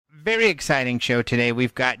Very exciting show today.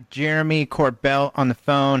 We've got Jeremy Corbell on the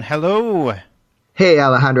phone. Hello. Hey,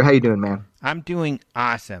 Alejandro. How you doing, man? I'm doing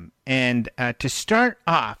awesome. And to start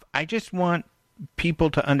off, I just want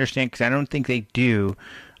people to understand, because I don't think they do,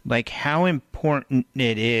 like how important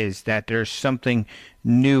it is that there's something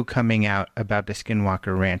new coming out about the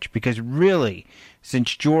Skinwalker Ranch. Because really,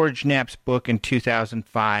 since George Knapp's book in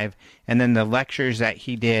 2005, and then the lectures that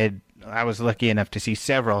he did, I was lucky enough to see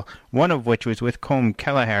several, one of which was with Colm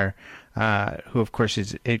Kelleher, who, of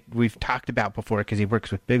course, we've talked about before because he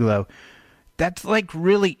works with Bigelow. That's like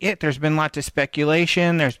really it. There's been lots of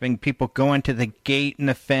speculation. There's been people going to the gate and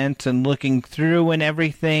the fence and looking through and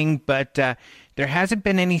everything, but there hasn't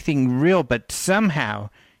been anything real. But somehow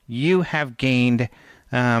you have gained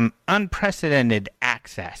unprecedented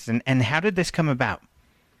access. And how did this come about?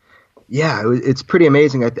 Yeah, it's pretty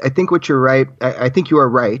amazing. I think what you're right. I think you are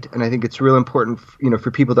right, and I think it's real important,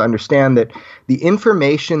 for people to understand that the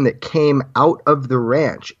information that came out of the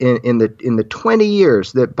ranch in the 20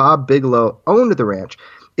 years that Bob Bigelow owned the ranch,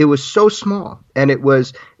 it was so small, and it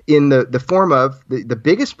was in the form of the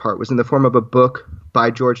biggest part was in the form of a book by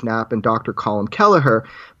George Knapp and Dr. Colm Kelleher,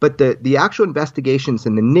 but the actual investigations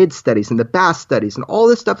and the NID studies and the Bass studies and all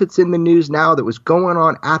this stuff that's in the news now that was going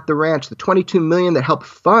on at the ranch, the $22 million that helped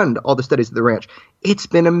fund all the studies at the ranch, it's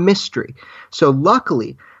been a mystery. So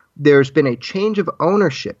luckily, there's been a change of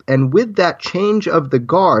ownership, and with that change of the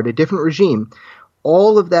guard, a different regime,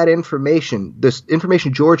 all of that information, this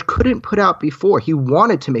information George couldn't put out before, he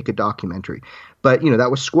wanted to make a documentary, but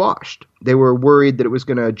that was squashed. They were worried that it was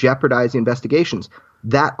going to jeopardize the investigations.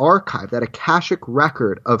 That archive, that Akashic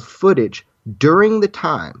record of footage during the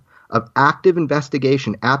time of active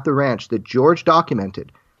investigation at the ranch that George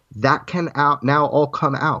documented, that can now all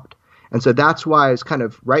come out. And so that's why it's kind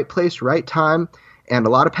of right place, right time, and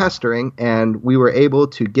a lot of pestering, and we were able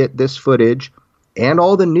to get this footage and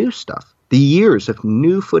all the new stuff. The years of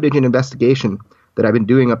new footage and investigation that I've been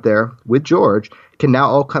doing up there with George can now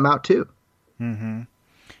all come out too. Mm-hmm.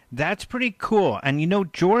 That's pretty cool.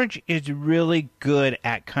 And George is really good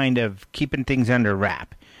at kind of keeping things under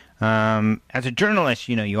wrap. As a journalist,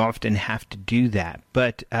 you often have to do that.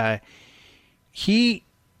 But he,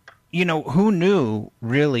 who knew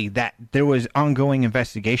really that there was ongoing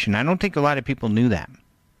investigation? I don't think a lot of people knew that.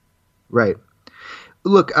 Right.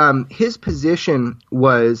 Look, his position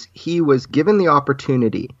was he was given the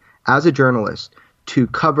opportunity as a journalist to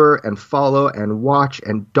cover and follow and watch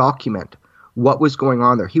and document what was going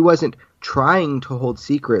on there. He wasn't trying to hold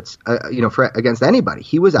secrets, against anybody.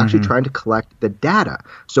 He was actually trying to collect the data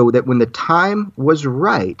so that when the time was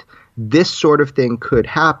right, this sort of thing could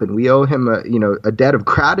happen. We owe him a debt of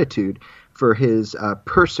gratitude for his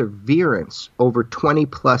perseverance over 20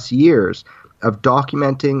 plus years of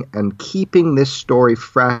documenting and keeping this story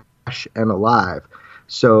fresh and alive.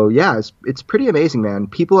 So yeah, it's pretty amazing, man.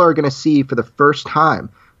 People are going to see for the first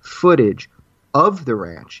time footage of the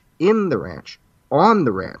ranch, in the ranch, on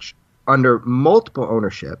the ranch, under multiple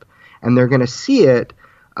ownership, and they're going to see it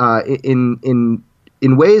in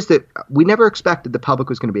ways that we never expected the public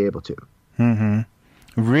was going to be able to. Mm-hmm.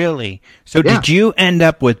 Really? So Did you end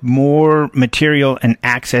up with more material and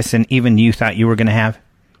access than even you thought you were going to have?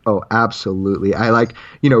 Oh, absolutely. I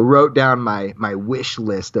wrote down my wish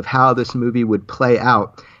list of how this movie would play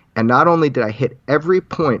out. And not only did I hit every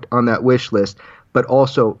point on that wish list, but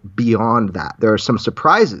also beyond that. There are some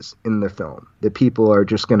surprises in the film that people are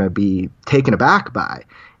just going to be taken aback by.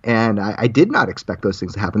 And I did not expect those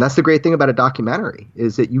things to happen. That's the great thing about a documentary,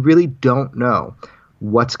 is that you really don't know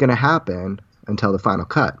what's going to happen until the final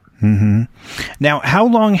cut. Mm-hmm. Now, how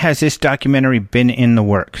long has this documentary been in the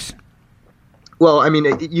works? Well, I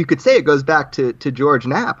mean, you could say it goes back to George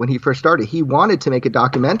Knapp when he first started. He wanted to make a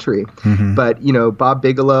documentary, but, Bob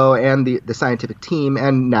Bigelow and the scientific team,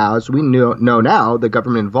 and now, as we know now, the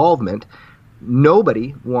government involvement,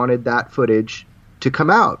 nobody wanted that footage to come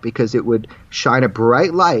out because it would shine a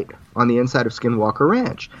bright light on the inside of Skinwalker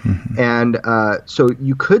Ranch. Mm-hmm. And so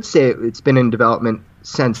you could say it's been in development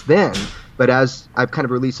since then. But as I've kind of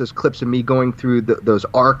released those clips of me going through those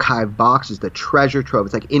archive boxes, the treasure trove,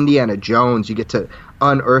 it's like Indiana Jones. You get to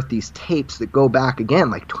unearth these tapes that go back, again,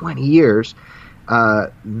 like 20 years.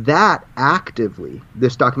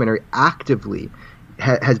 This documentary actively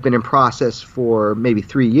has been in process for maybe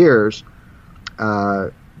 3 years,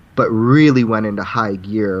 but really went into high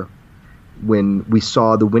gear when we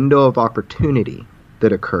saw the window of opportunity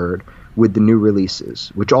that occurred with the new releases,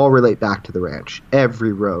 which all relate back to the ranch.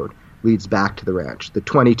 Every road leads back to the ranch. The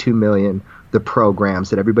 22 million, the programs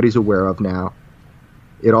that everybody's aware of now,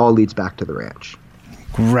 it all leads back to the ranch.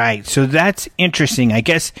 Right. So that's interesting. I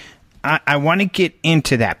guess I want to get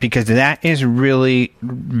into that because that is really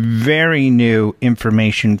very new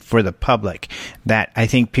information for the public that I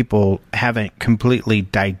think people haven't completely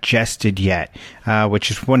digested yet, which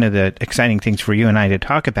is one of the exciting things for you and I to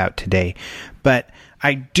talk about today. But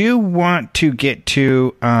I do want to get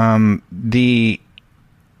to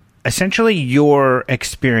essentially your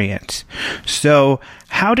experience. So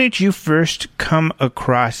how did you first come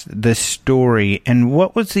across the story, and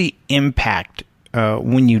what was the impact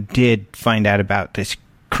when you did find out about this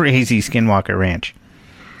crazy Skinwalker Ranch?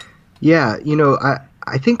 Yeah,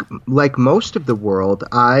 I think like most of the world,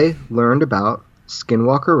 I learned about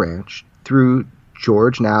Skinwalker Ranch through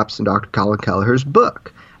George Knapp's and Dr. Colin Kelleher's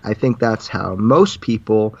book. I think that's how most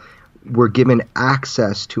people were given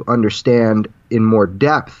access to understand in more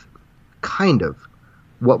depth kind of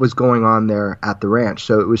what was going on there at the ranch.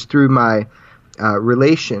 So it was through my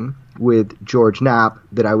relation with George Knapp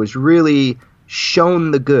that I was really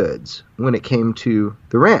shown the goods when it came to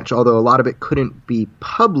the ranch, although a lot of it couldn't be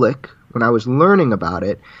public when I was learning about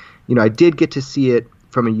it. I did get to see it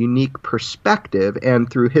from a unique perspective and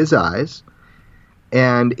through his eyes,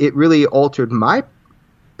 and it really altered my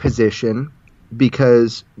position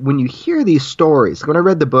because when you hear these stories, when I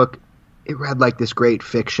read the book, it read like this great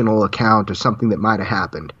fictional account of something that might have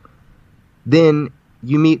happened. Then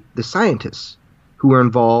you meet the scientists who were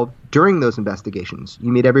involved during those investigations.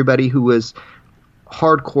 You meet everybody who was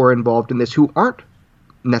hardcore involved in this who aren't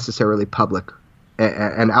necessarily public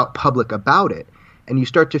and out public about it. And you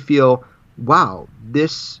start to feel, wow,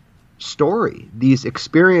 this story, these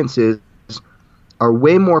experiences are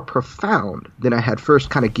way more profound than I had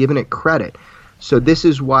first kind of given it credit. So this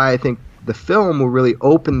is why I think the film will really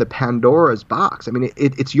open the Pandora's box. I mean,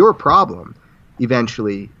 it's your problem,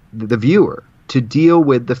 eventually, the viewer, to deal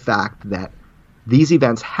with the fact that these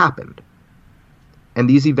events happened. And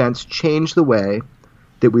these events changed the way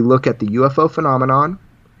that we look at the UFO phenomenon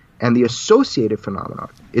and the associated phenomenon.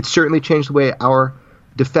 It certainly changed the way our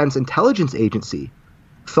Defense Intelligence Agency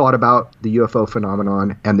thought about the UFO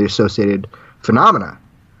phenomenon and the associated phenomena.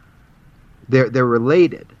 They're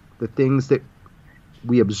related. The things that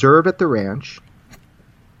we observe at the ranch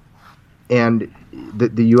and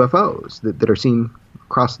the UFOs that are seen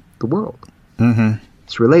across the world. Mm-hmm.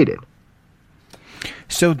 It's related.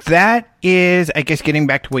 So that is, I guess, getting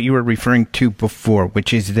back to what you were referring to before,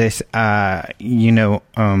 which is this, how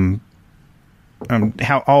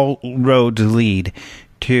all roads lead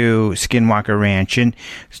to Skinwalker Ranch. And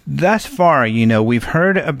thus far, we've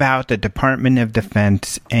heard about the Department of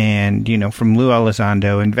Defense and, from Lou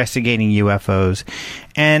Elizondo investigating UFOs.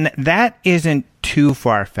 And that isn't too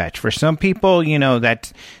far-fetched. For some people,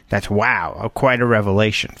 that's wow, quite a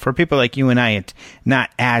revelation. For people like you and I, it's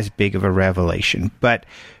not as big of a revelation. But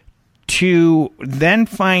to then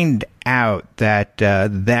find out that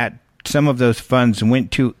that some of those funds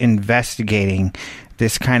went to investigating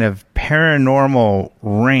this kind of paranormal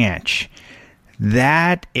ranch,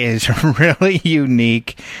 that is really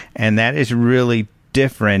unique, and that is really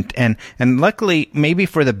different. And luckily, maybe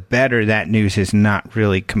for the better, that news has not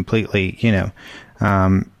really completely,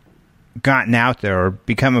 gotten out there or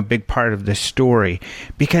become a big part of the story,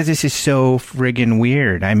 because this is so friggin'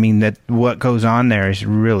 weird. I mean, that what goes on there is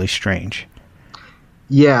really strange.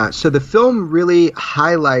 Yeah, so the film really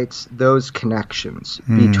highlights those connections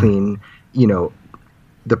between,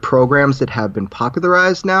 the programs that have been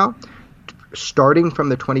popularized now, starting from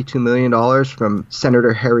the $22 million from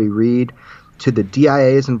Senator Harry Reid to the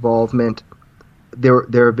DIA's involvement. There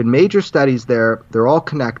have been major studies there. They're all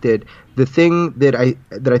connected. The thing that I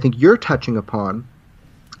think you're touching upon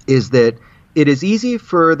is that it is easy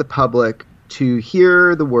for the public to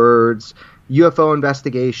hear the words UFO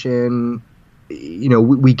investigation.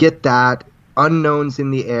 We get that. Unknowns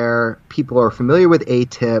in the air. People are familiar with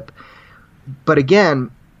ATIP. But again,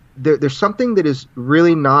 there's something that has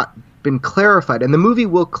really not been clarified, and the movie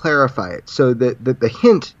will clarify it. So the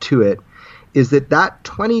hint to it is that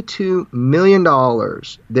 $22 million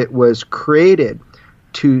that was created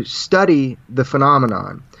to study the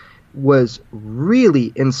phenomenon was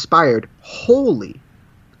really inspired wholly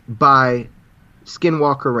by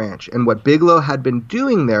Skinwalker Ranch and what Bigelow had been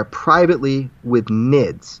doing there privately with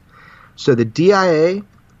NIDS. So the DIA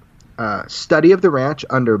study of the ranch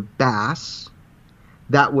under Bass,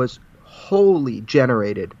 that was wholly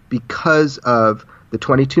generated because of the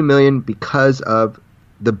 $22 million, because of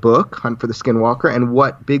the book, Hunt for the Skinwalker, and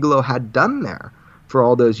what Bigelow had done there for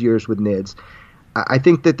all those years with NIDS. I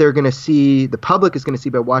think that they're going to see, the public is going to see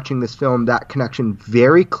by watching this film, that connection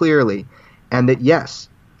very clearly, and that yes,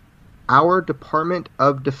 our Department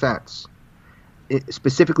of Defense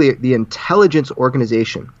specifically the intelligence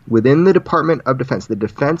organization within the Department of Defense, the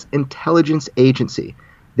Defense Intelligence Agency,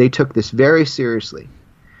 they took this very seriously.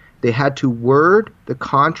 They had to word the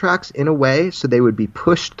contracts in a way so they would be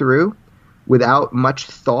pushed through without much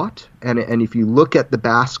thought. And if you look at the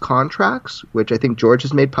BAS contracts, which I think George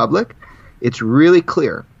has made public, it's really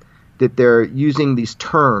clear that they're using these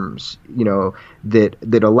terms,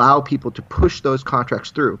 that allow people to push those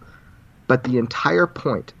contracts through. But the entire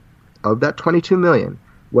point of that $22 million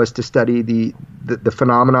was to study the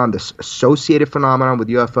phenomenon, this associated phenomenon with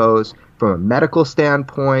UFOs from a medical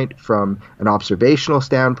standpoint, from an observational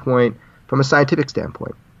standpoint, from a scientific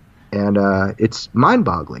standpoint. And it's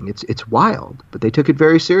mind-boggling. It's wild, but they took it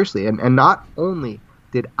very seriously. And not only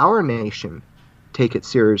did our nation take it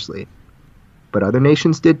seriously, but other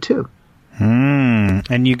nations did too.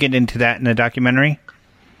 And you get into that in the documentary?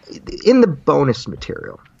 In the bonus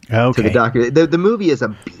material. Okay. To the documentary. The movie is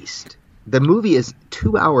a beast. The movie is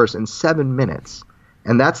 2 hours and 7 minutes.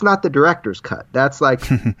 And that's not the director's cut. That's like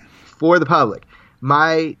for the public.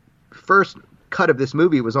 My first cut of this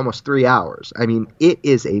movie was almost 3 hours. I mean, it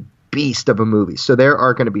is a beast of a movie. So there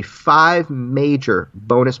are going to be 5 major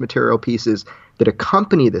bonus material pieces that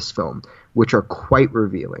accompany this film, which are quite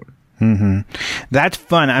revealing. Mm-hmm. That's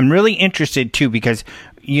fun. I'm really interested too because,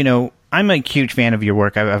 I'm a huge fan of your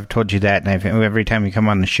work. I've told you that, and every time you come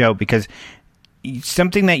on the show, because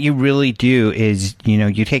something that you really do is,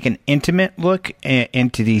 you take an intimate look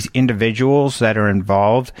into these individuals that are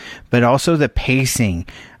involved, but also the pacing.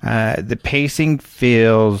 The pacing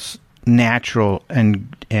feels natural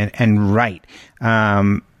and right.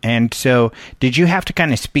 And so, did you have to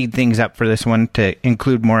kind of speed things up for this one to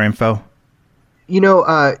include more info?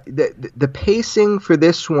 The pacing for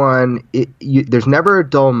this one, there's never a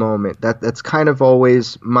dull moment. That's kind of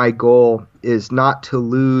always my goal, is not to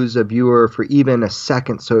lose a viewer for even a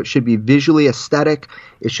second. So it should be visually aesthetic,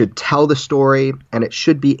 it should tell the story, and it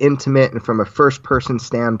should be intimate and from a first-person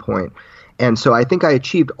standpoint. And so I think I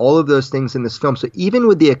achieved all of those things in this film. So even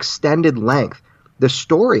with the extended length, the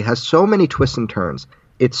story has so many twists and turns.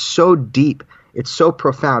 It's so deep. It's so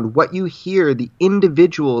profound. What you hear the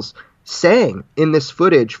individuals saying in this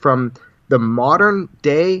footage from the modern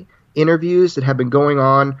day interviews that have been going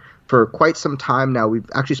on for quite some time now. We've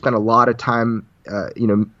actually spent a lot of time,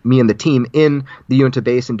 me and the team in the Uinta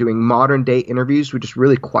Basin doing modern day interviews. We're just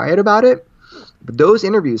really quiet about it. But those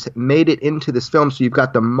interviews made it into this film. So you've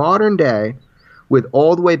got the modern day with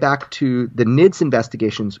all the way back to the NIDS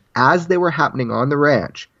investigations as they were happening on the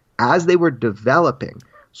ranch, as they were developing.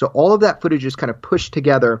 So all of that footage is kind of pushed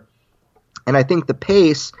together. And I think the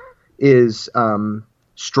pace is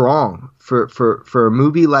strong for a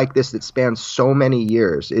movie like this that spans so many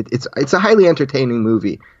years. It's a highly entertaining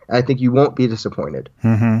movie. I think you won't be disappointed.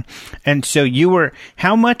 Mm-hmm. And so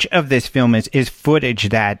how much of this film is footage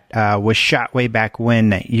that was shot way back when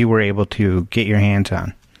that you were able to get your hands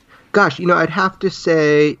on? Gosh, I'd have to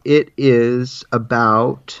say it is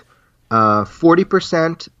about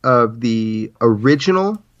 40% of the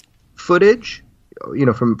original footage,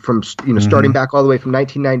 from starting back all the way from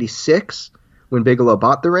 1996 when Bigelow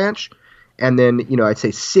bought the ranch. And then, I'd say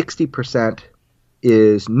 60%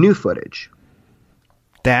 is new footage.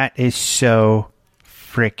 That is so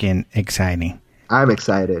freaking exciting. I'm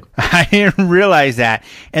excited. I didn't realize that.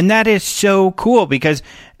 And that is so cool because,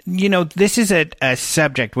 this is a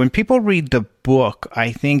subject. When people read the book,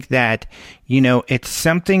 I think that, it's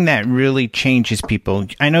something that really changes people.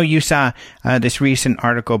 I know you saw this recent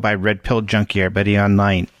article by Red Pill Junkie, our buddy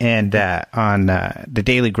online, and on the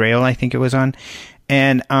Daily Grail, I think it was on.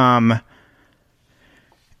 And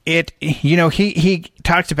he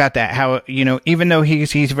talks about that, how, even though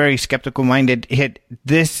he's very skeptical minded,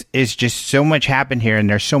 this is just so much happened here and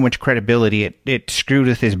there's so much credibility. It screwed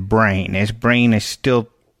with his brain. His brain is still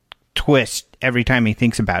twist every time he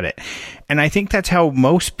thinks about it. And I think that's how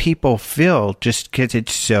most people feel, just because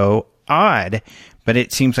it's so odd, but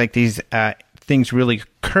it seems like these things really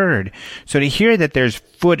occurred. So to hear that there's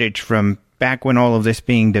footage from back when all of this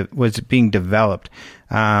was being developed,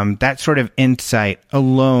 that sort of insight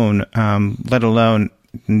alone, let alone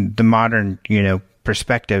the modern,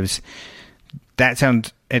 perspectives, that's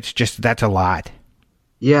a lot.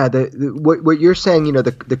 Yeah, what you're saying,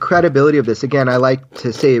 the credibility of this, again, I like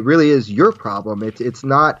to say it really is your problem. It's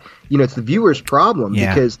not, it's the viewer's problem,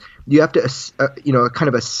 because you have to, kind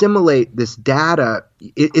of assimilate this data.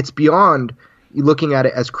 It's beyond looking at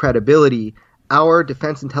it as credibility. Our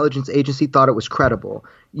Defense Intelligence Agency thought it was credible.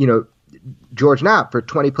 George Knapp for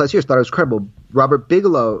 20 plus years thought it was credible. Robert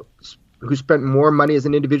Bigelow who spent more money as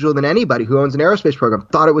an individual than anybody who owns an aerospace program,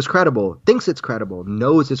 thought it was credible, thinks it's credible,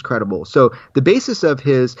 knows it's credible. So the basis of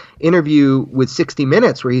his interview with 60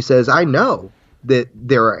 Minutes, where he says, I know that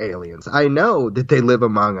there are aliens, I know that they live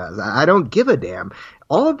among us, I don't give a damn.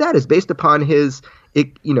 All of that is based upon his,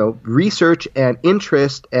 research and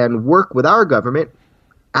interest and work with our government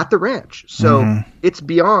at the ranch. So it's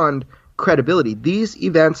beyond credibility. These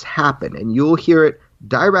events happen, and you'll hear it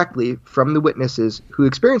directly from the witnesses who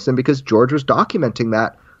experienced them, because George was documenting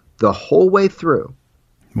that the whole way through.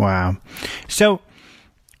 Wow. So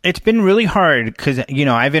it's been really hard because,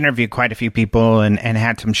 I've interviewed quite a few people and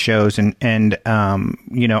had some shows and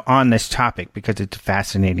on this topic because it's a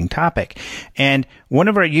fascinating topic. And one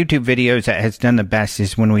of our YouTube videos that has done the best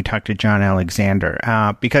is when we talked to John Alexander,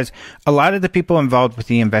 because a lot of the people involved with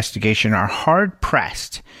the investigation are hard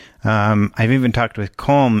pressed. I've even talked with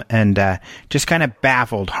Colm and just kind of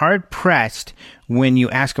baffled, hard pressed when you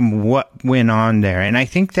ask them what went on there. And I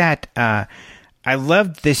think that I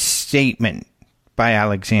loved this statement by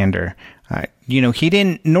Alexander. He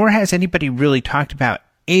didn't, nor has anybody really talked about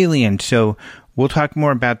aliens, so we'll talk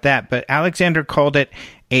more about that. But Alexander called it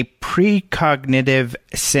a precognitive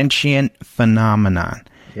sentient phenomenon.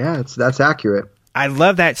 Yeah, that's accurate. I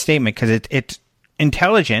love that statement because it's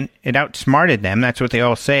intelligent. It outsmarted them. That's what they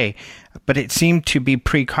all say. But it seemed to be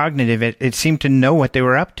precognitive. It seemed to know what they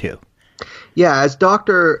were up to. Yeah, as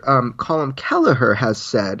Dr. Colm Kelleher has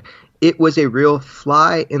said, it was a real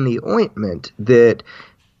fly in the ointment that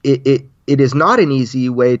it is not an easy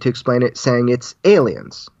way to explain it, saying it's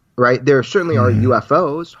aliens, right? There certainly are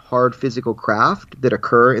UFOs, hard physical craft, that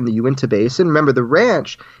occur in the Uinta Basin. Remember, the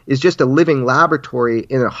ranch is just a living laboratory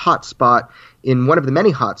in a hot spot, in one of the many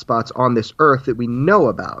hot spots on this earth that we know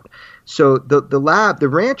about. So the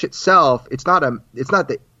ranch itself, it's not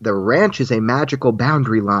that the ranch is a magical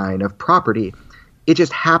boundary line of property. It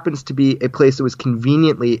just happens to be a place that was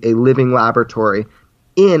conveniently a living laboratory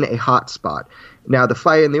in a hot spot. Now, the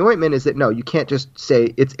fly in the ointment is that, no, you can't just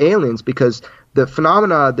say it's aliens, because the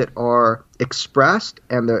phenomena that are expressed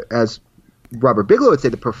and as Robert Bigelow would say,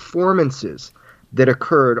 the performances that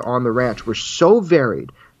occurred on the ranch were so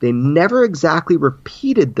varied. They never exactly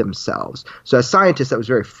repeated themselves. So as scientists, that was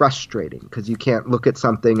very frustrating, because you can't look at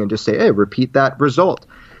something and just say, hey, repeat that result.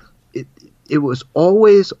 It was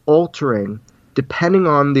always altering depending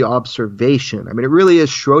on the observation. I mean, it really is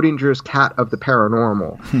Schrodinger's cat of the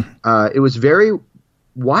paranormal. It was very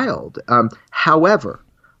wild. However,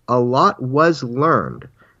 a lot was learned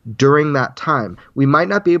during that time. We might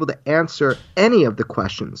not be able to answer any of the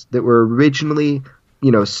questions that were originally,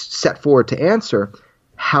 set forward to answer.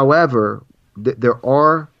 However, there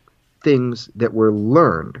are things that were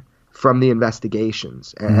learned from the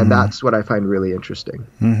investigations, and that's what I find really interesting.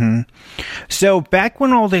 Mm-hmm. So back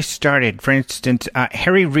when all this started, for instance,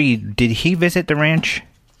 Harry Reid, did he visit the ranch?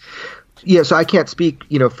 Yeah, so I can't speak,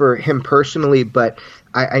 for him personally, but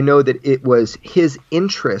I know that it was his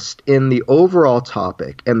interest in the overall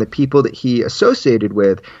topic and the people that he associated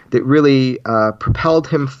with that really propelled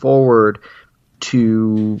him forward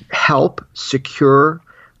to help secure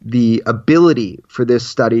the ability for this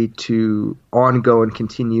study to ongo and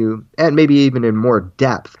continue, and maybe even in more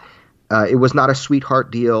depth. It was not a sweetheart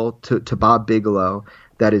deal to Bob Bigelow.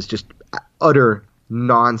 That is just utter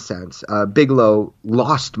nonsense. Bigelow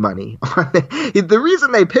lost money. The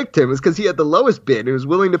reason they picked him is because he had the lowest bid. He was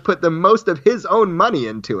willing to put the most of his own money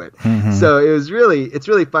into it. Mm-hmm. So it's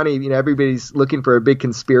really funny. Everybody's looking for a big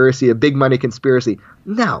conspiracy, a big money conspiracy.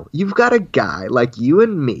 No, you've got a guy like you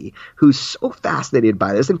and me who's so fascinated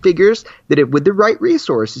by this and figures that with the right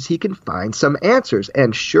resources, he can find some answers.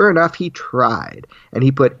 And sure enough, he tried, and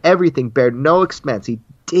he put everything, bared no expense. He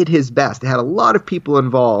did his best. They had a lot of people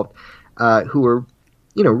involved who were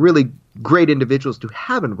really great individuals to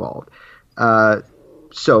have involved.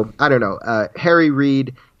 So I don't know. Harry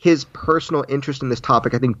Reid, his personal interest in this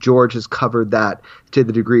topic, I think George has covered that to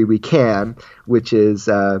the degree we can, which is,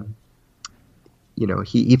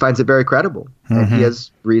 he finds it very credible. Mm-hmm. And he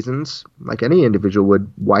has reasons, like any individual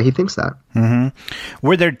would, why he thinks that. Mm-hmm.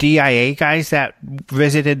 Were there DIA guys that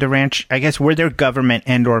visited the ranch? I guess, were there government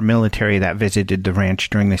and or military that visited the ranch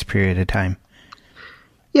during this period of time?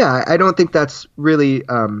 Yeah, I don't think that's really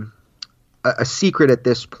a secret at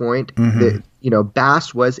this point. Mm-hmm. That,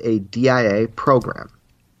 Bass was a DIA program,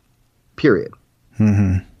 period.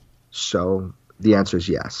 Mm-hmm. So the answer is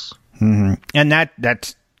yes. Mm-hmm. And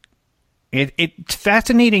that's it's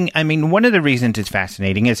fascinating. I mean, one of the reasons it's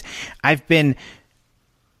fascinating is I've been,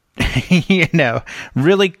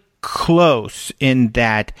 really close in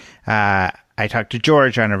that I talked to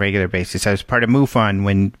George on a regular basis. I was part of MUFON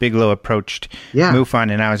when Bigelow approached Yeah.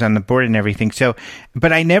 MUFON, and I was on the board and everything. So,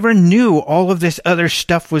 but I never knew all of this other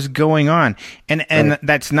stuff was going on. And Right.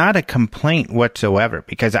 that's not a complaint whatsoever,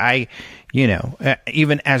 because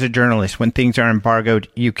even as a journalist, when things are embargoed,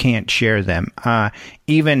 you can't share them.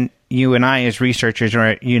 Even you and I as researchers,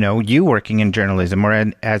 or, you working in journalism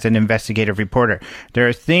or as an investigative reporter, there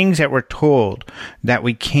are things that we're told that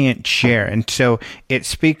we can't share. And so it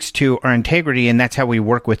speaks to our integrity, and that's how we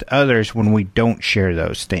work with others when we don't share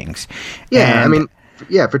those things.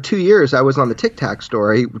 Yeah, for 2 years I was on the Tic Tac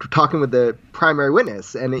story talking with the primary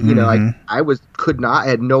witness, and I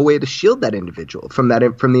had no way to shield that individual from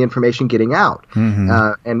the information getting out.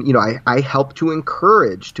 I helped to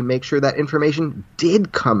encourage to make sure that information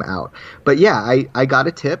did come out. But yeah, I got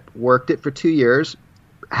a tip, worked it for 2 years,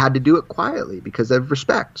 had to do it quietly because of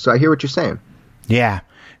respect. So I hear what you're saying. Yeah.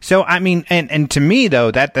 So I mean, and to me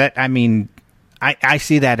though, I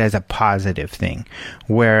see that as a positive thing,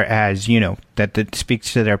 whereas, that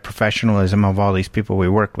speaks to their professionalism of all these people we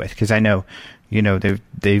work with. Because I know,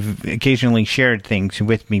 they've occasionally shared things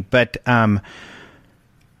with me. But to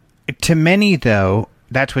many, though,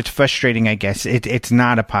 that's what's frustrating, I guess. It's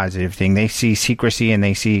not a positive thing. They see secrecy and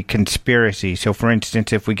they see conspiracy. So, for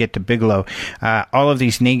instance, if we get to Bigelow, all of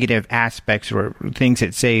these negative aspects or things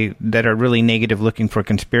that are really negative looking for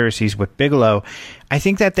conspiracies with Bigelow, I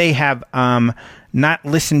think that they have not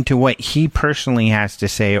listened to what he personally has to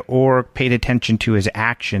say or paid attention to his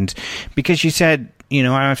actions. Because you said,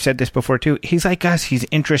 I've said this before too, he's like us. He's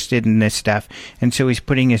interested in this stuff. And so he's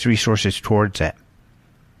putting his resources towards it.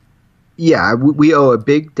 Yeah, we owe a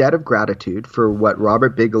big debt of gratitude for what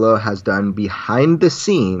Robert Bigelow has done behind the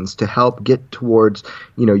scenes to help get towards,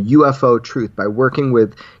 UFO truth by working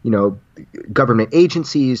with, government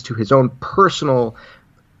agencies, to his own personal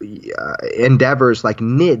endeavors. Like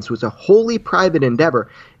NIDS was a wholly private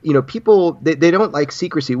endeavor. People, they don't like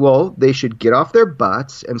secrecy. Well, they should get off their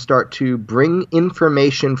butts and start to bring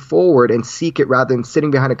information forward and seek it rather than sitting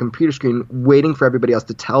behind a computer screen waiting for everybody else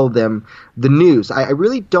to tell them the news. I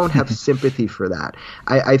really don't have sympathy for that.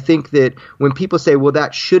 I think that when people say, well,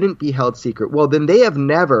 that shouldn't be held secret, well, then they have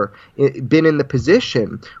never been in the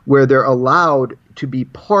position where they're allowed to be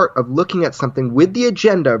part of looking at something with the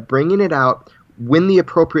agenda, bringing it out when the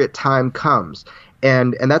appropriate time comes.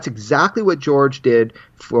 And that's exactly what George did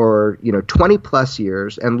for 20 plus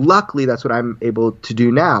years, and luckily that's what I'm able to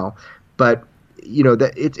do now. But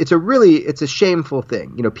that it's a shameful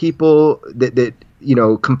thing. People that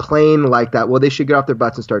complain like that. Well, they should get off their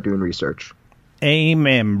butts and start doing research.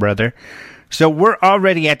 Amen, brother. So we're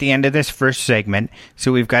already at the end of this first segment,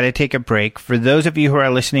 so we've got to take a break. For those of you who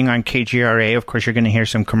are listening on KGRA, of course, you're going to hear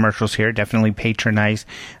some commercials here. Definitely patronize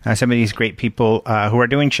some of these great people who are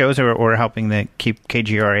doing shows or helping to keep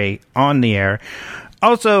KGRA on the air.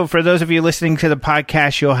 Also, for those of you listening to the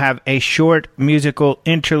podcast, you'll have a short musical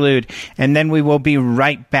interlude, and then we will be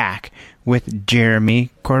right back with Jeremy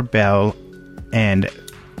Corbell and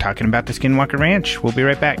talking about the Skinwalker Ranch. We'll be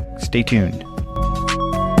right back. Stay tuned.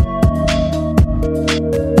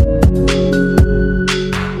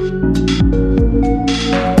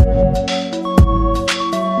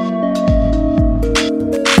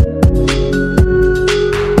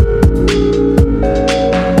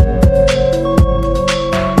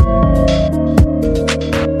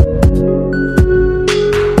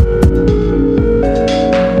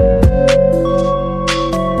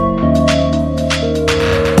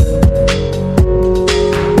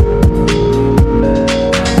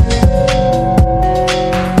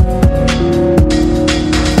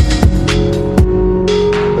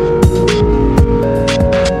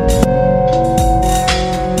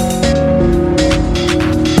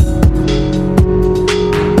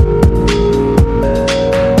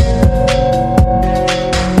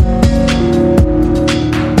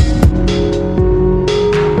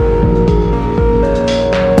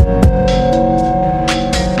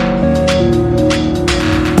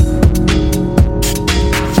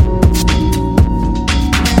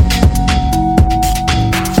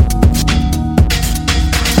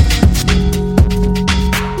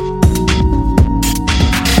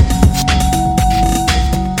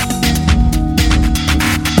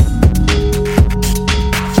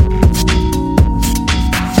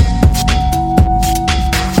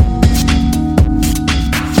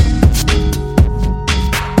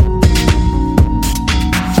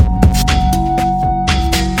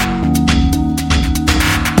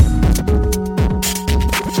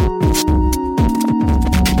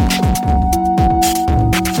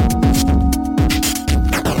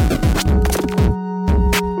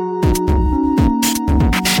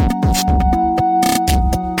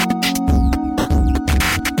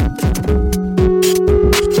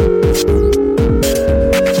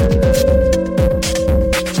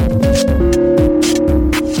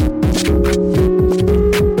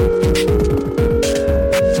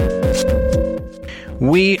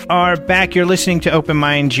 We are back. You're listening to Open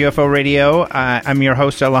Minds UFO Radio. I'm your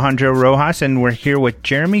host, Alejandro Rojas, and we're here with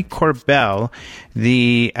Jeremy Corbell,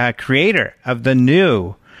 the creator of the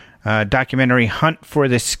new documentary Hunt for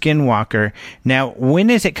the Skinwalker. Now, when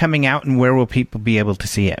is it coming out, and where will people be able to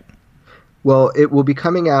see it? Well, it will be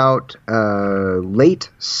coming out late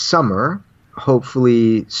summer.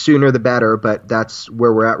 Hopefully sooner the better, but that's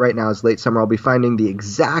where we're at right now is late summer. I'll be finding the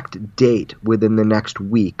exact date within the next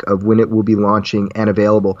week of when it will be launching and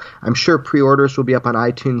available. I'm sure pre-orders will be up on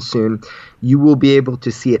iTunes soon. You will be able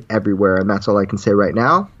to see it everywhere, and that's all I can say right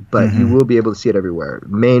now, but you will be able to see it everywhere.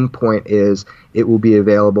 Main point is it will be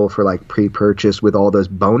available for like pre-purchase with all those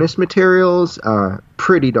bonus materials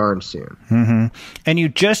pretty darn soon. And you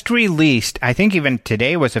just released, I think even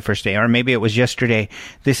today was the first day, or maybe it was yesterday,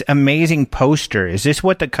 this amazing poster. Is this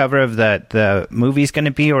what the cover of the movie is going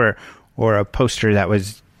to be, or a poster that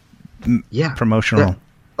was promotional?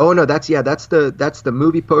 Oh no, that's the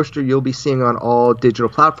movie poster you'll be seeing on all digital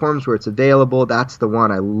platforms where it's available. That's the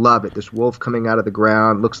one. I love it. This wolf coming out of the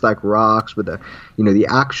ground looks like rocks with the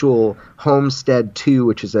actual Homestead 2,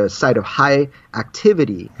 which is a site of high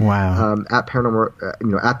activity. Wow. At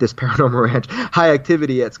paranormal, at this paranormal ranch, high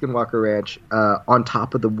activity at Skinwalker Ranch, on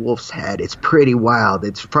top of the wolf's head. It's pretty wild.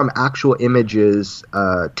 It's from actual images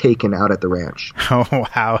taken out at the ranch. Oh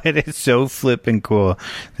wow, it is so flippin' cool.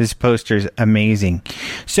 This poster's amazing.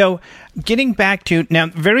 So, getting back to now,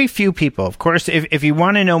 very few people, of course, if you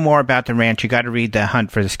want to know more about the ranch, you got to read The Hunt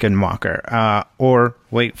for the Skinwalker, or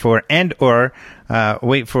wait for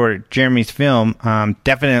Jeremy's film.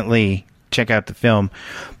 Definitely check out the film.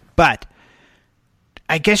 But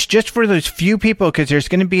I guess just for those few people, because there's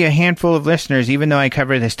going to be a handful of listeners, even though I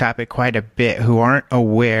cover this topic quite a bit, who aren't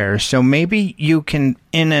aware. So maybe you can,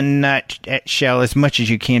 in a nutshell, as much as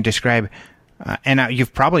you can, describe. And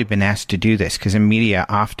you've probably been asked to do this because in media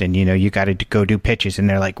often, you got to go do pitches and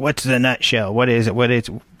they're like, what's the nutshell? What is it? What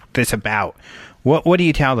is this about? What do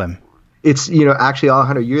you tell them? It's, actually,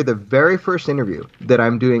 Alejandro, you're the very first interview that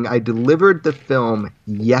I'm doing. I delivered the film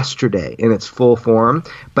yesterday in its full form,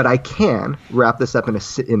 but I can wrap this up in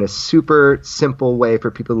a super simple way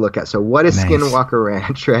for people to look at. So what is Skinwalker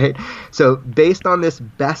Ranch, right? So based on this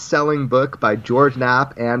best-selling book by George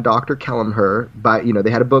Knapp and Dr. Kellamher,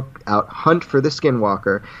 they had a book out, Hunt for the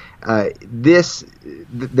Skinwalker. This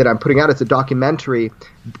that I'm putting out, it's a documentary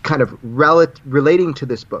kind of relating to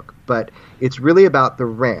this book, but it's really about the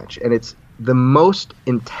ranch, and it's the most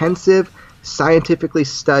intensive, scientifically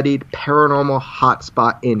studied paranormal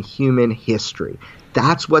hotspot in human history.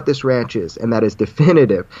 That's what this ranch is, and that is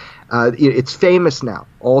definitive. It's famous now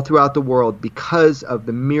all throughout the world because of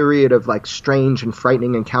the myriad of strange and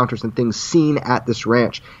frightening encounters and things seen at this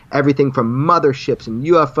ranch. Everything from motherships and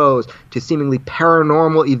UFOs to seemingly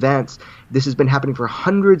paranormal events. This has been happening for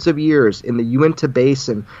hundreds of years in the Uinta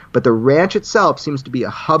Basin, but the ranch itself seems to be a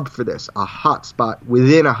hub for this, a hotspot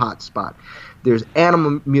within a hotspot. There's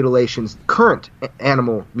animal mutilations, current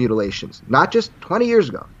animal mutilations, not just 20 years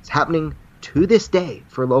ago. It's happening to this day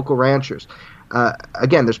for local ranchers.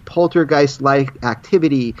 Again, there's poltergeist-like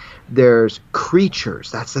activity. There's creatures.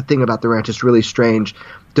 That's the thing about the ranch. It's really strange.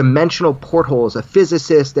 Dimensional portholes. A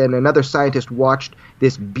physicist and another scientist watched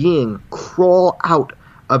this being crawl out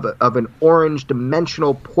of an orange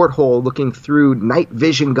dimensional porthole looking through night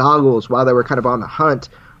vision goggles while they were kind of on the hunt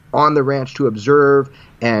on the ranch to observe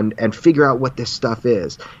and figure out what this stuff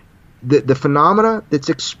is. The phenomena that's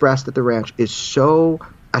expressed at the ranch is so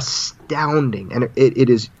astounding, and it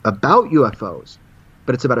is about UFOs,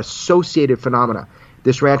 but it's about associated phenomena.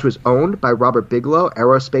 This ranch was owned by Robert Bigelow,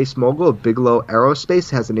 aerospace mogul of Bigelow Aerospace,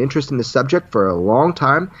 has an interest in the subject for a long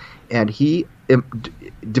time, and he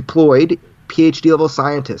deployed PhD-level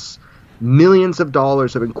scientists. Millions of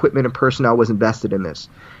dollars of equipment and personnel was invested in this.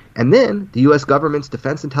 And then the U.S. government's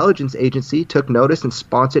Defense Intelligence Agency took notice and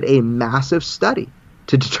sponsored a massive study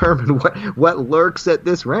to determine what lurks at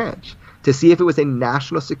this ranch, to see if it was a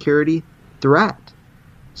national security threat.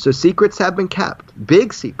 So secrets have been kept,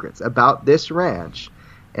 big secrets, about this ranch,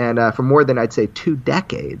 and for more than, I'd say, 2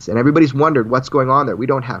 decades. And everybody's wondered what's going on there. We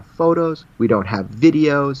don't have photos. We don't have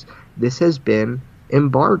videos. This has been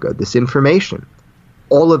embargoed, this information.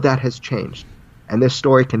 All of that has changed. And this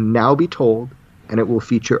story can now be told, and it will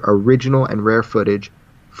feature original and rare footage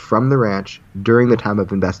from the ranch during the time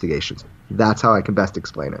of investigations. That's how I can best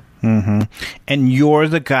explain it. Mm-hmm. And you're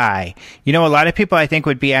the guy. A lot of people I think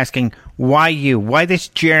would be asking, why you? Why this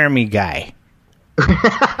Jeremy guy?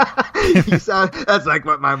 That's like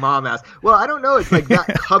what my mom asked. Well, I don't know. It's like that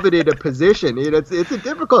coveted a position. It's a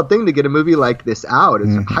difficult thing to get a movie like this out.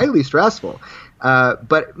 It's highly stressful.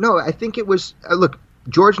 But no, I think it was, look,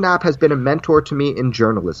 George Knapp has been a mentor to me in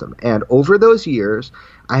journalism. And over those years,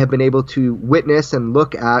 I have been able to witness and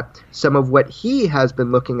look at some of what he has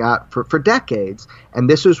been looking at for decades. And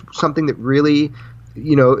this was something that really,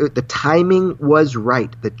 the timing was right.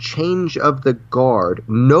 The change of the guard.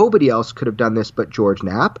 Nobody else could have done this but George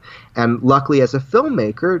Knapp. And luckily, as a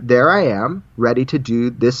filmmaker, there I am, ready to do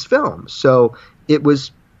this film. So it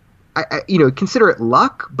was, consider it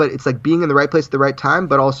luck, but it's like being in the right place at the right time,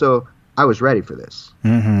 but also I was ready for this.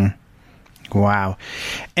 Mm-hmm. Wow.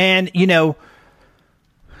 And,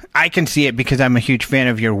 I can see it because I'm a huge fan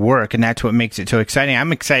of your work, and that's what makes it so exciting.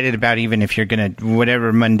 I'm excited about even if you're going to,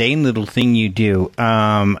 whatever mundane little thing you do,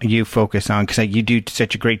 you focus on, because you do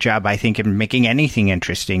such a great job, I think, in making anything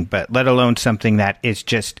interesting, but let alone something that is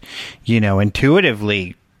just,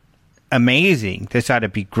 intuitively amazing. This ought to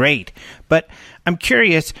be great. But I'm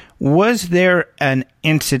curious, was there an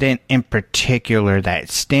incident in particular that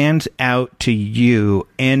stands out to you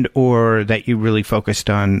and or that you really focused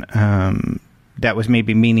on that was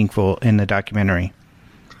maybe meaningful in the documentary?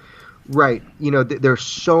 Right. There's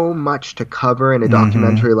so much to cover in a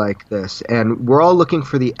documentary like this, and we're all looking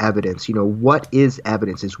for the evidence. What is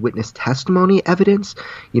evidence? Is witness testimony evidence?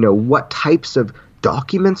 What types of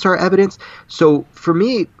documents are evidence? So for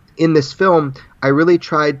me, in this film, I really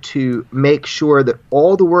tried to make sure that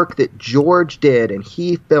all the work that George did and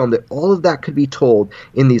he filmed, that all of that could be told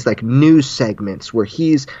in these like news segments where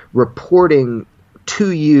he's reporting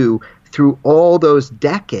to you through all those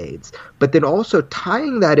decades, but then also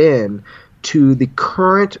tying that in to the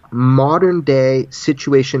current modern day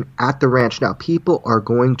situation at the ranch. Now, people are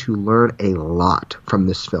going to learn a lot from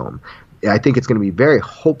this film. I think it's going to be very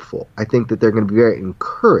hopeful. I think that they're going to be very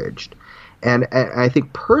encouraged. And I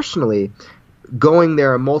think personally, going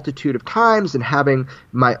there a multitude of times and having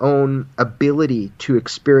my own ability to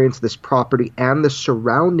experience this property and the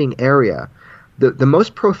surrounding area, the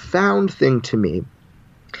most profound thing to me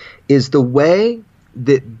is the way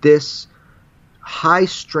that this high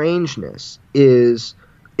strangeness is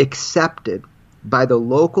accepted by the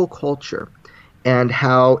local culture and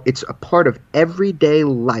how it's a part of everyday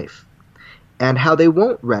life and how the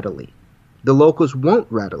locals won't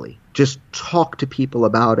readily just talk to people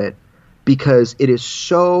about it because it is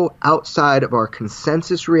so outside of our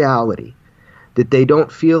consensus reality that they don't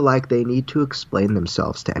feel like they need to explain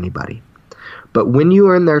themselves to anybody. But when you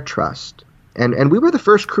earn their trust, and we were the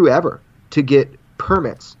first crew ever to get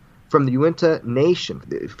permits from the Uinta Nation,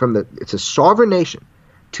 it's a sovereign nation,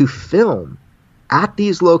 to film at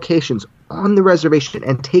these locations on the reservation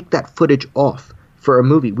and take that footage off for a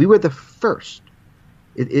movie. We were the first.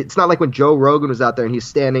 It's not like when Joe Rogan was out there and he's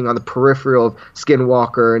standing on the peripheral of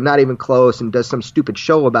Skinwalker and not even close and does some stupid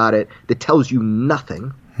show about it that tells you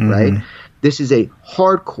nothing, right? This is a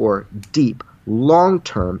hardcore, deep,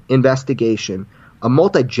 long-term investigation, a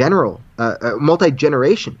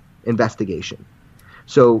multi-generation investigation.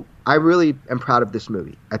 So I really am proud of this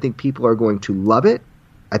movie. I think people are going to love it.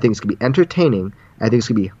 I think it's going to be entertaining. I think it's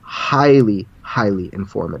going to be highly, highly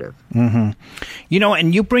informative. And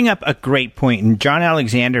you bring up a great point, and John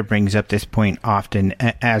Alexander brings up this point often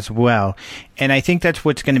as well. And I think that's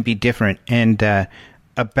what's going to be different and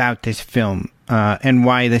about this film and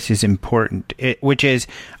why this is important, which is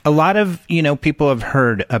a lot of, people have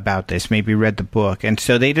heard about this, maybe read the book, and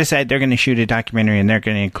so they decide they're going to shoot a documentary and they're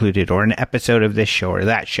going to include it, or an episode of this show or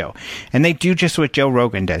that show. And they do just what Joe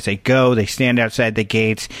Rogan does. They stand outside the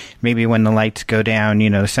gates, maybe when the lights go down,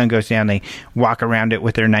 the sun goes down, they walk around it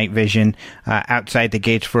with their night vision outside the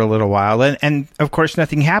gates for a little while. And of course,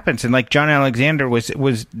 nothing happens. And like John Alexander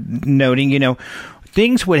was noting,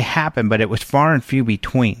 things would happen, but it was far and few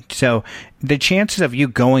between. So the chances of you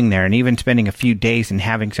going there and even spending a few days and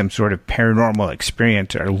having some sort of paranormal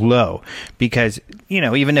experience are low because,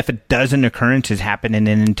 even if a dozen occurrences happen in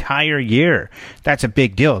an entire year, that's a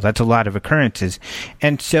big deal. That's a lot of occurrences.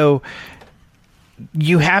 And so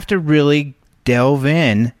you have to really delve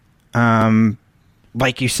in,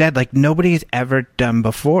 like you said, like nobody's ever done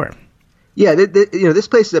before. Yeah, this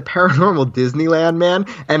place is a paranormal Disneyland, man,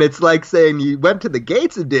 and it's like saying you went to the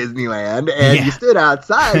gates of Disneyland and you stood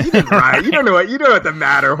outside. You didn't ride. You don't know what the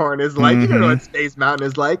Matterhorn is like. You don't know what Space Mountain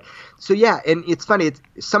is like. So yeah, and it's funny. It's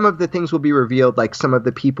some of the things will be revealed, like some of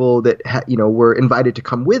the people that were invited to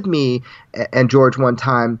come with me and George one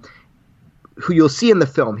time, who you'll see in the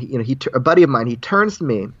film. A buddy of mine. He turns to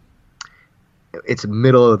me. It's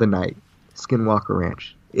middle of the night, Skinwalker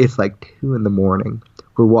Ranch. It's like 2 a.m.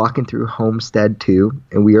 We're walking through Homestead 2,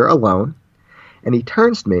 and we are alone. And he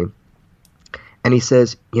turns to me, and he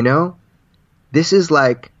says, this is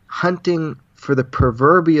like hunting for the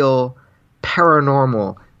proverbial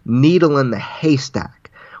paranormal needle in the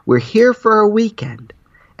haystack. We're here for a weekend.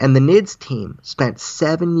 And the NIDS team spent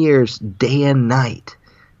 7 years day and night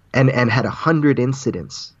and had 100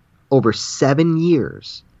 incidents over 7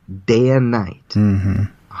 years, day and night. Mm-hmm.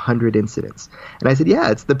 100 incidents. And I said, yeah,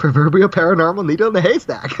 it's the proverbial paranormal needle in the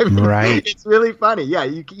haystack. I mean, right. It's really funny. Yeah,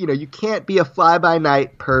 you can't be a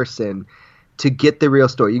fly-by-night person to get the real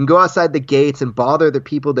story. You can go outside the gates and bother the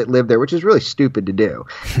people that live there, which is really stupid to do.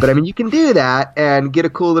 But I mean, you can do that and get a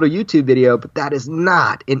cool little YouTube video, but that is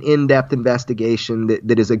not an in-depth investigation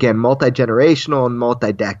that is, again, multi-generational and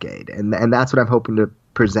multi-decade. And that's what I'm hoping to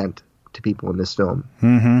present to people in this film.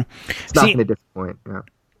 Mm-hmm. It's not going to disappoint. Yeah.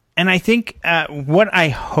 And I think what I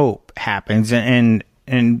hope happens, and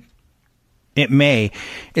it may,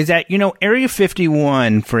 is that, Area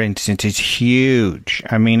 51, for instance, is huge.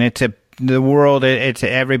 I mean,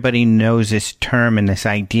 everybody knows this term and this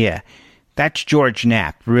idea. That's George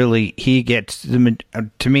Knapp. Really, he gets,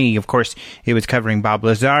 to me, of course, it was covering Bob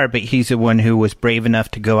Lazar, but he's the one who was brave enough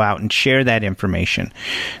to go out and share that information.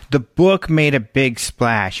 The book made a big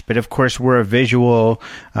splash, but of course, we're a visual.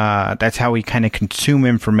 That's how we kind of consume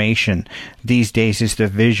information these days, is the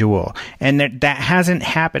visual. And that hasn't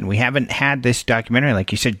happened. We haven't had this documentary.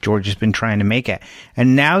 Like you said, George has been trying to make it.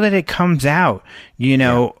 And now that it comes out,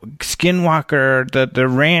 Skinwalker, the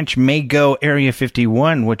ranch may go Area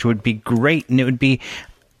 51, which would be great. And it would be,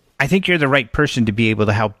 I think you're the right person to be able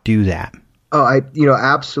to help do that. Oh,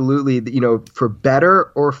 absolutely. For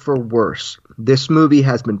better or for worse, this movie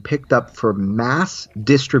has been picked up for mass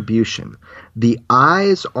distribution. The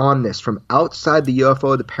eyes on this from outside the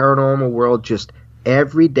UFO, the paranormal world, just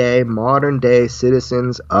everyday, modern day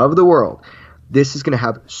citizens of the world. This is going to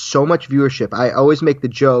have so much viewership. I always make the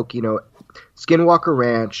joke, Skinwalker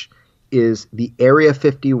Ranch is the Area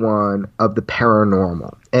 51 of the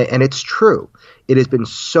paranormal. And it's true. It has been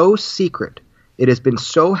so secret. It has been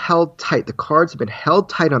so held tight. The cards have been held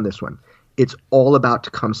tight on this one. It's all about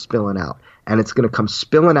to come spilling out. And it's going to come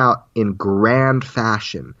spilling out in grand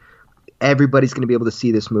fashion. Everybody's going to be able to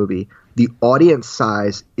see this movie. The audience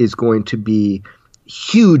size is going to be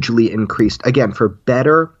hugely increased, again, for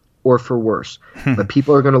better or for worse. But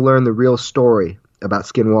people are going to learn the real story about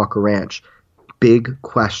Skinwalker Ranch. Big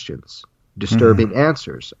questions, disturbing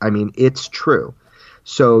answers. I mean, it's true.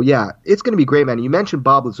 So, yeah, it's going to be great, man. You mentioned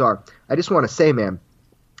Bob Lazar. I just want to say, man,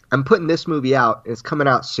 I'm putting this movie out, and it's coming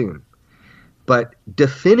out soon. But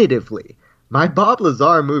definitively, my Bob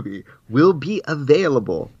Lazar movie will be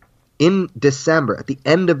available in December, at the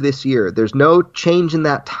end of this year. There's no change in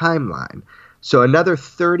that timeline. So another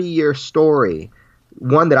 30-year story,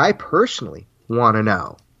 one that I personally want to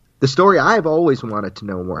know. The story I've always wanted to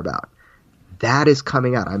know more about. That is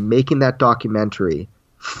coming out. I'm making that documentary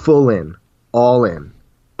full in, all in.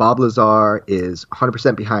 Bob Lazar is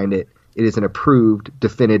 100% behind it. It is an approved,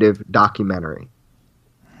 definitive documentary.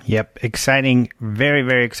 Yep. Exciting. Very,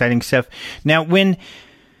 very exciting stuff. Now,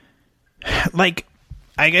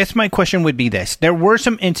 I guess my question would be this. There were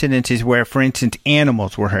some incidences where, for instance,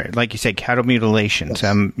 animals were hurt. Like you said, cattle mutilations.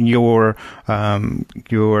 Yes. Your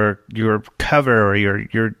cover or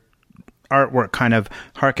your artwork kind of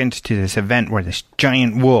harkens to this event where this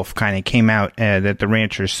giant wolf kind of came out that the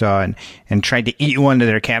ranchers saw and tried to eat one of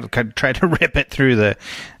their cattle, tried to rip it through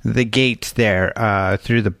the gates there,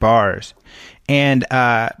 through the bars. And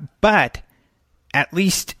but at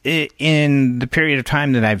least in the period of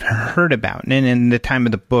time that I've heard about, and in the time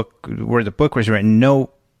of the book where the book was written, no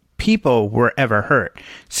people were ever hurt,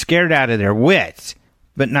 scared out of their wits,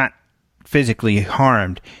 but not physically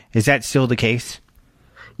harmed. Is that still the case?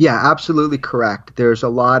 Yeah, absolutely correct. There's a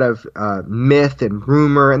lot of myth and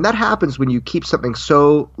rumor, and that happens when you keep something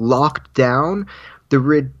so locked down. The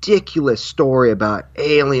ridiculous story about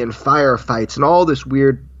alien firefights and all this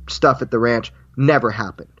weird stuff at the ranch never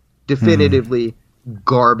happened. Definitively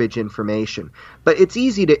garbage information. But it's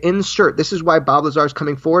easy to insert. This is why Bob Lazar is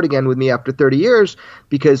coming forward again with me after 30 years,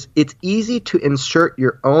 because it's easy to insert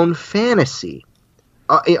your own fantasy,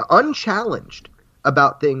 unchallenged,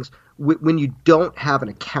 about things when you don't have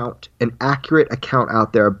an accurate account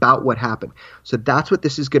out there about what happened. So that's what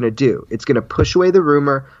this is going to do. It's going to push away the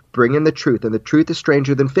rumor, bring in the truth, and the truth is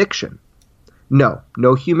stranger than fiction. No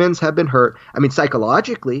humans have been hurt. I mean,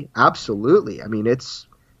 psychologically, absolutely. I mean, it's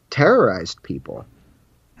terrorized people.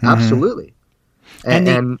 Absolutely.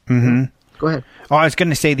 And go ahead. Oh, I was going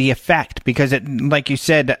to say the effect, because like you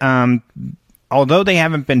said, although they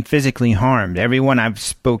haven't been physically harmed, everyone I've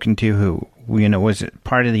spoken to who was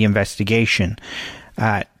part of the investigation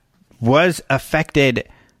was affected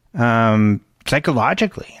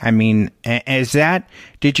psychologically. I mean,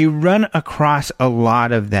 did you run across a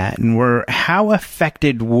lot of that, and how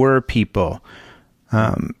affected were people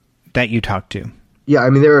that you talked to? Yeah, I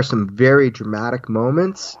mean, there are some very dramatic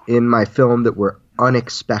moments in my film that were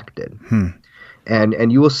unexpected.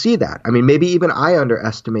 And you will see that. I mean, maybe even I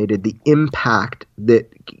underestimated the impact that,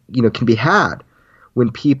 can be had when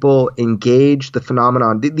people engage the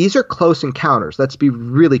phenomenon. These are close encounters. Let's be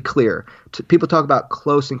really clear. People talk about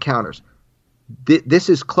close encounters. This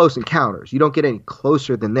is close encounters. You don't get any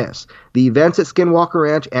closer than this. The events at Skinwalker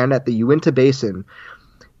Ranch and at the Uinta Basin,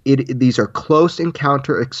 these are close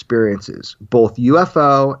encounter experiences, both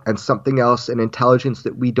UFO and something else, an intelligence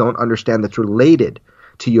that we don't understand that's related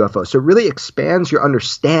to UFO. So it really expands your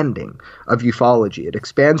understanding of ufology. It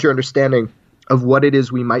expands your understanding of what it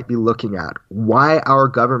is we might be looking at, why our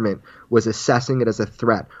government was assessing it as a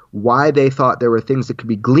threat, why they thought there were things that could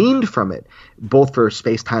be gleaned from it, both for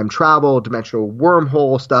space-time travel, dimensional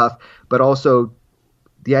wormhole stuff, but also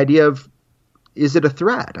the idea of, is it a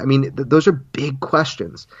threat? I mean, those are big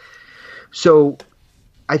questions. So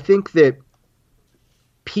I think that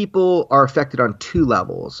people are affected on two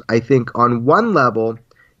levels. I think on one level,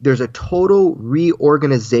 there's a total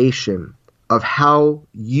reorganization of how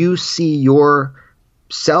you see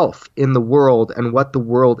yourself in the world and what the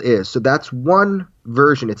world is. So that's one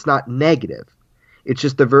version. It's not negative. It's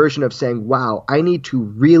just the version of saying, wow, I need to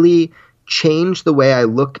really change the way I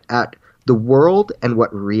look at the world and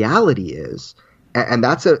what reality is. And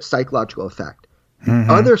that's a psychological effect. The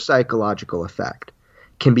other psychological effect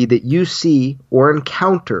can be that you see or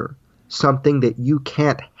encounter something that you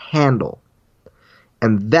can't handle.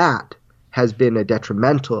 And that has been a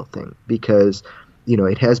detrimental thing because,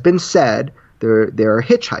 it has been said there are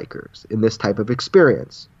hitchhikers in this type of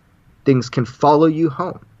experience. Things can follow you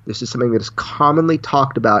home. This is something that is commonly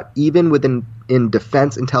talked about even in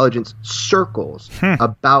defense intelligence circles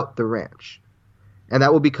about the ranch. And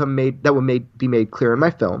that will be made clear in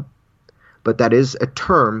my film, but that is a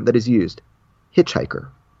term that is used, hitchhiker.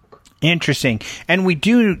 Interesting. And we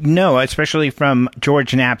do know, especially from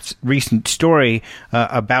George Knapp's recent story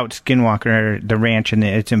about Skinwalker, the ranch, and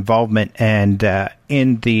its involvement and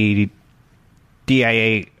in the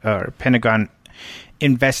DIA or Pentagon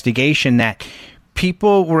investigation, that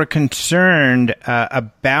people were concerned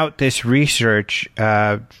about this research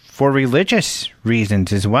for religious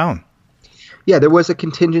reasons as well. Yeah, there was a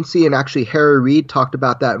contingency, and actually Harry Reid talked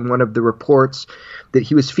about that in one of the reports that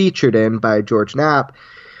he was featured in by George Knapp,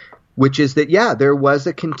 which is that, there was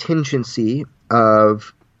a contingency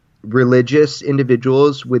of religious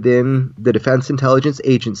individuals within the Defense Intelligence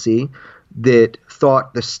Agency that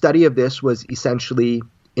thought the study of this was essentially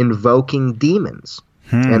invoking demons.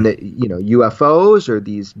 And that, UFOs or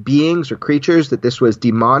these beings or creatures, that this was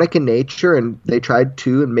demonic in nature, and they tried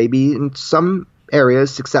to, and maybe in some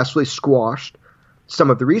areas successfully squashed some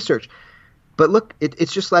of the research. But look,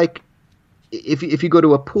 it's just like if you go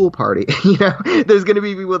to a pool party, there's going to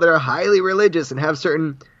be people that are highly religious and have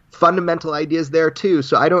certain fundamental ideas there too.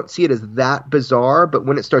 So I don't see it as that bizarre, but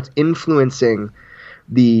when it starts influencing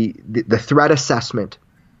the threat assessment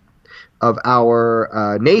of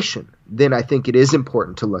our nation, then I think it is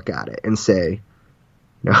important to look at it and say,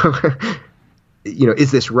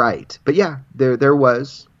 is this right? But there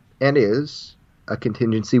was and is a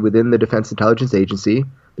contingency within the Defense Intelligence Agency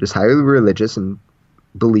that is highly religious and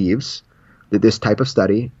believes that this type of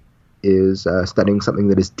study is studying something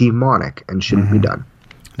that is demonic and shouldn't be done.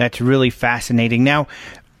 That's really fascinating. Now,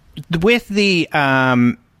 with the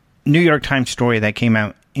New York Times story that came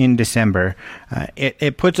out in December,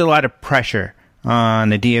 it puts a lot of pressure on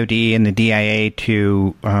the DoD and the DIA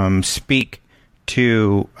to speak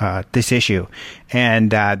to this issue.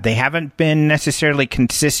 And they haven't been necessarily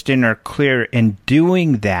consistent or clear in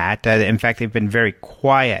doing that. In fact, they've been very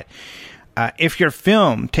quiet. If your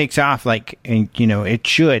film takes off like, it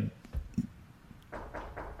should,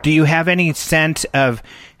 do you have any sense of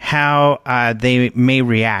how they may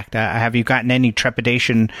react? Have you gotten any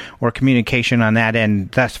trepidation or communication on that end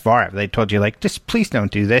thus far? Have they told you, just please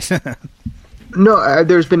don't do this? No,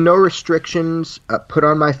 there's been no restrictions put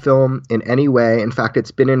on my film in any way. In fact, it's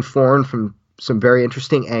been informed from some very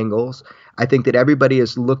interesting angles. I think that everybody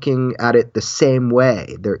is looking at it the same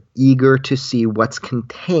way. They're eager to see what's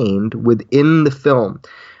contained within the film.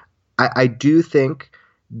 I do think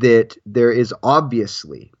that there is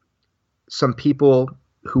obviously some people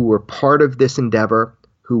who were part of this endeavor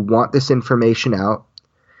who want this information out.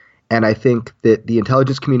 And I think that the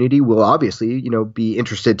intelligence community will obviously, be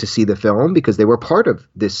interested to see the film because they were part of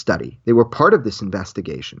this study. They were part of this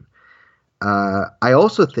investigation. I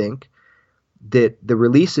also think that the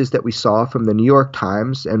releases that we saw from the New York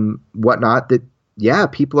Times and whatnot, that,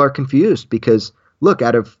 people are confused because, look,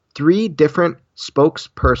 out of 3 different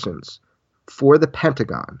spokespersons for the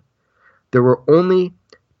Pentagon, there were only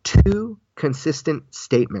 2 consistent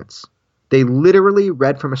statements. They literally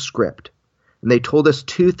read from a script, and they told us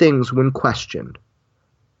two things when questioned,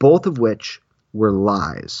 both of which were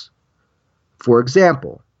lies. For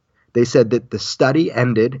example, they said that the study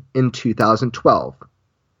ended in 2012.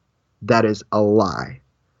 That is a lie.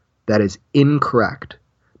 That is incorrect.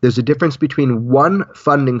 There's a difference between one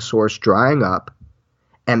funding source drying up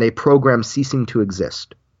and a program ceasing to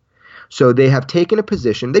exist. So they have taken a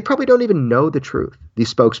position. They probably don't even know the truth,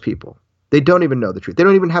 these spokespeople. They don't even know the truth. They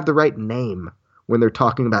don't even have the right name when they're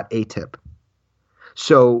talking about ATIP.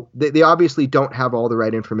 So they obviously don't have all the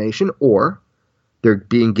right information, or they're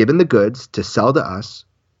being given the goods to sell to us,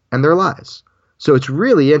 and they're lies. So it's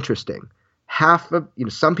really interesting.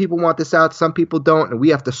 Some people want this out, some people don't, and we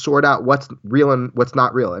have to sort out what's real and what's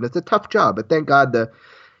not real. And it's a tough job, but thank God the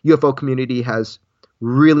UFO community has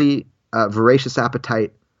really voracious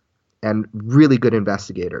appetite and really good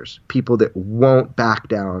investigators, people that won't back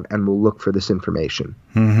down and will look for this information.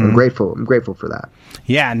 Mm-hmm. I'm grateful for that.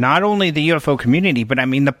 Yeah, not only the UFO community, but I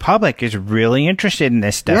mean the public is really interested in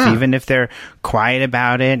this stuff, even if they're quiet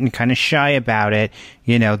about it and kind of shy about it.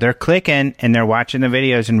 They're clicking and they're watching the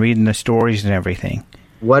videos and reading the stories and everything.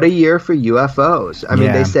 What a year for UFOs. I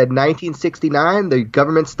mean, they said 1969, the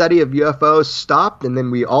government study of UFOs stopped, and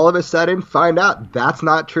then we all of a sudden find out that's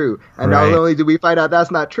not true. And not only do we find out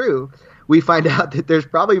that's not true, we find out that there's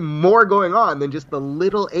probably more going on than just the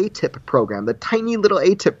little ATIP program, the tiny little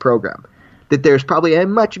ATIP program, that there's probably a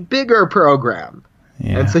much bigger program.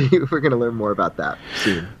 Yeah. And so we're going to learn more about that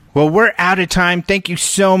soon. Well, we're out of time. Thank you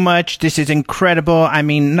so much. This is incredible. I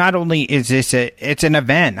mean, not only is this it's an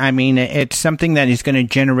event. I mean, it's something that is going to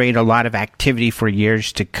generate a lot of activity for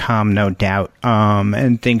years to come, no doubt,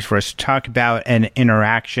 and things for us to talk about and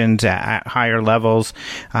interactions at higher levels.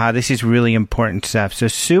 This is really important stuff. So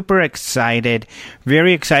super excited,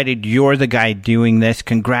 very excited. You're the guy doing this.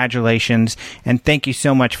 Congratulations. And thank you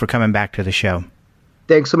so much for coming back to the show.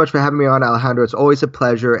 Thanks so much for having me on, Alejandro. It's always a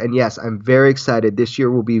pleasure. And yes, I'm very excited. This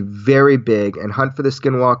year will be very big. And Hunt for the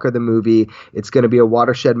Skinwalker, the movie, it's going to be a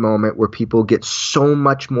watershed moment where people get so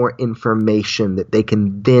much more information that they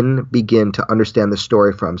can then begin to understand the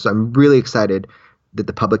story from. So I'm really excited that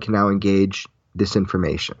the public can now engage this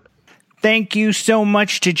information. Thank you so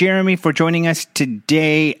much to Jeremy for joining us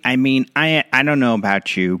today. I mean, I don't know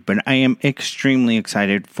about you, but I am extremely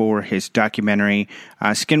excited for his documentary,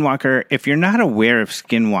 Skinwalker. If you're not aware of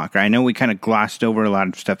Skinwalker, I know we kind of glossed over a lot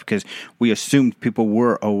of stuff because we assumed people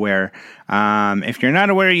were aware. If you're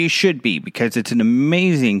not aware, you should be, because it's an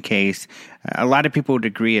amazing case. A lot of people would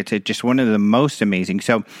agree it's just one of the most amazing.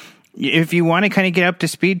 So if you want to kind of get up to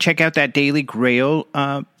speed, check out that Daily Grail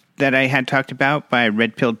that I had talked about by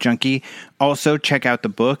Red Pill Junkie. Also, check out the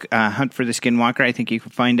book, Hunt for the Skinwalker. I think you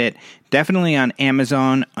can find it definitely on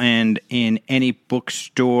Amazon and in any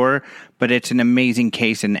bookstore, but it's an amazing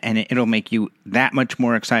case, and it'll make you that much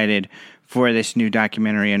more excited for this new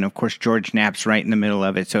documentary. And, of course, George Knapp's right in the middle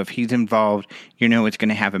of it, so if he's involved, it's going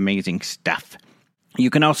to have amazing stuff.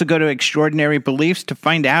 You can also go to Extraordinary Beliefs to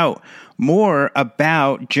find out more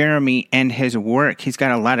about Jeremy and his work. He's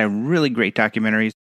got a lot of really great documentaries.